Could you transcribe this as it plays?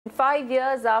5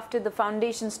 years after the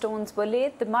foundation stones were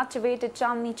laid, the much-awaited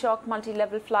Chandani Chowk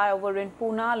Multi-Level Flyover in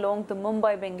Pune along the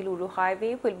Mumbai-Bengaluru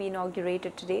Highway will be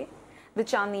inaugurated today. The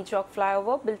Chandani Chowk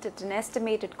Flyover, built at an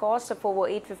estimated cost of over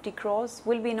 850 crores,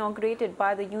 will be inaugurated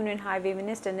by the Union Highway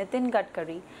Minister Nitin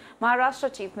Gadkari,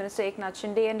 Maharashtra Chief Minister Eknath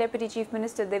Shinde and Deputy Chief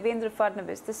Minister Devendra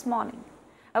Fadnavis this morning.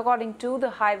 According to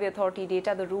the Highway Authority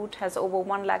data, the route has over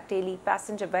 1 lakh daily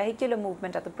passenger vehicular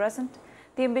movement at the present.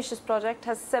 The ambitious project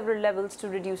has several levels to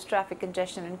reduce traffic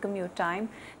congestion and commute time.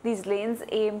 These lanes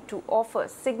aim to offer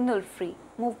signal-free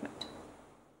movement.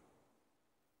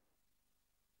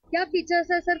 क्या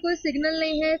features है sir? कोई signal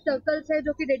नहीं है, circles है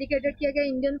जो कि dedicated किया गया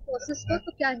इंडियन फोर्सेस को,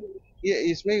 तो क्या है ये?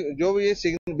 इसमें जो ये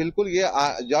सिग्नल बिल्कुल ये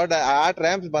 8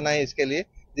 रैम्प्स बनाए इसके लिए,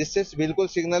 जिससे बिल्कुल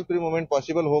सिग्नल फ्री मूवमेंट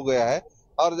पॉसिबल हो गया है.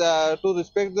 और to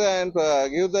respect and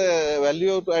give the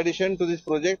value to addition to this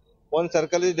project, one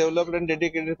circle is developed and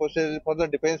dedicated for the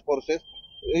defense forces,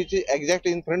 which is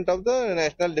exactly in front of the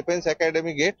National Defense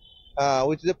Academy gate,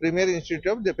 which is the premier institute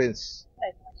of defense.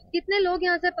 कितने लोग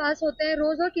यहाँ से पास होते हैं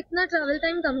रोज और कितना travel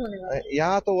time कम होने वाला है?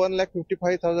 यहाँ तो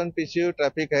 1,55,000 PCU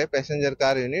ट्रैफिक है, पैसेंजर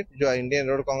कार यूनिट, जो इंडियन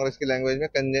रोड कांग्रेस की लैंग्वेज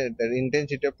में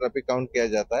इंटेंसिटी ऑफ ट्रैफिक काउंट किया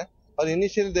जाता है. और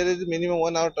initial there is minimum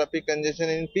 1 hour traffic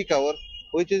congestion in peak hour,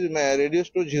 which is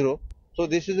reduced to 0. So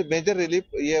this is a major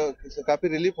relief. ये काफी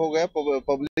रिलीफ हो गया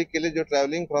पब्लिक के लिए जो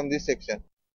travelling from this section.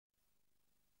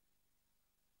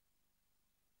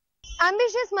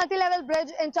 Ambitious multi-level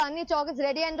bridge in Chandani Chowk is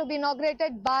ready and to be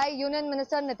inaugurated by Union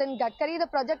Minister Nitin Gadkari. The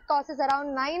project cost is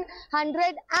around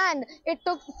 900 and it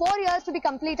took 4 years to be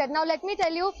completed. Now let me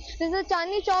tell you, this is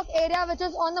Chandani Chowk area which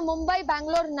is on the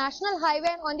Mumbai-Bengaluru National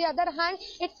Highway, and on the other hand,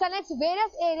 it connects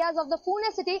various areas of the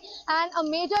Pune city, and a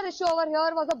major issue over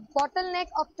here was a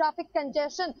bottleneck of traffic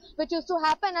congestion which used to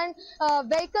happen, and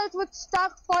vehicles would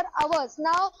stuck for hours.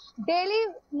 Now daily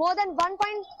more than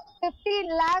 1.50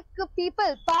 lakh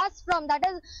people pass from, that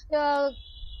is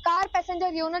car passenger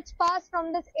units pass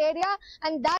from this area,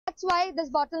 and that's why this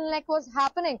bottleneck was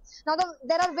happening. Now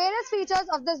there are various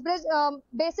features of this bridge.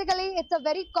 Basically it's a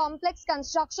very complex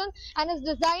construction and is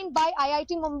designed by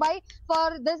IIT Mumbai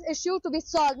for this issue to be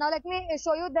solved. Now let me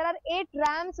show you, there are 8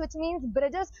 ramps, which means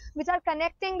bridges, which are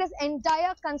connecting this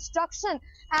entire construction,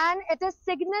 and it is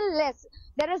signal-less.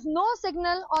 There is no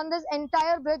signal on this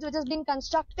entire bridge, which is being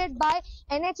constructed by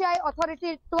NHAI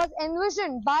authority. It was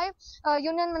envisioned by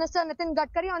Union Minister Nitin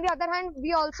Gadkari. On the other hand,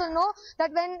 we also know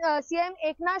that when CM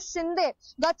Eknath Shinde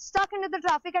got stuck into the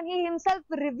traffic and he himself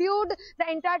reviewed the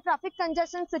entire traffic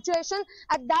congestion situation,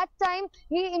 at that time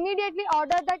he immediately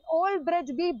ordered that old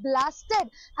bridge be blasted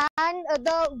and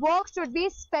the work should be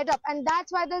sped up, and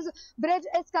that's why this bridge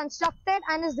is constructed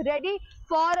and is ready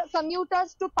for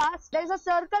commuters to pass. There is a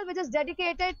circle which is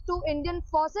dedicated to Indian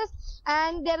forces,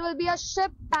 and there will be a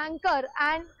ship, tanker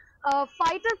and a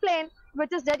fighter plane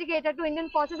which is dedicated to Indian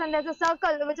forces, and there's a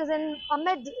circle which is in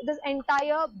amid this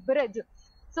entire bridge.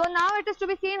 So now it is to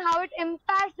be seen how it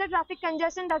impacts the traffic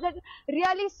congestion. Does it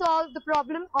really solve the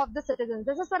problem of the citizens?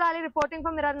 This is Sarali reporting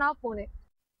from Mirror Now, Pune.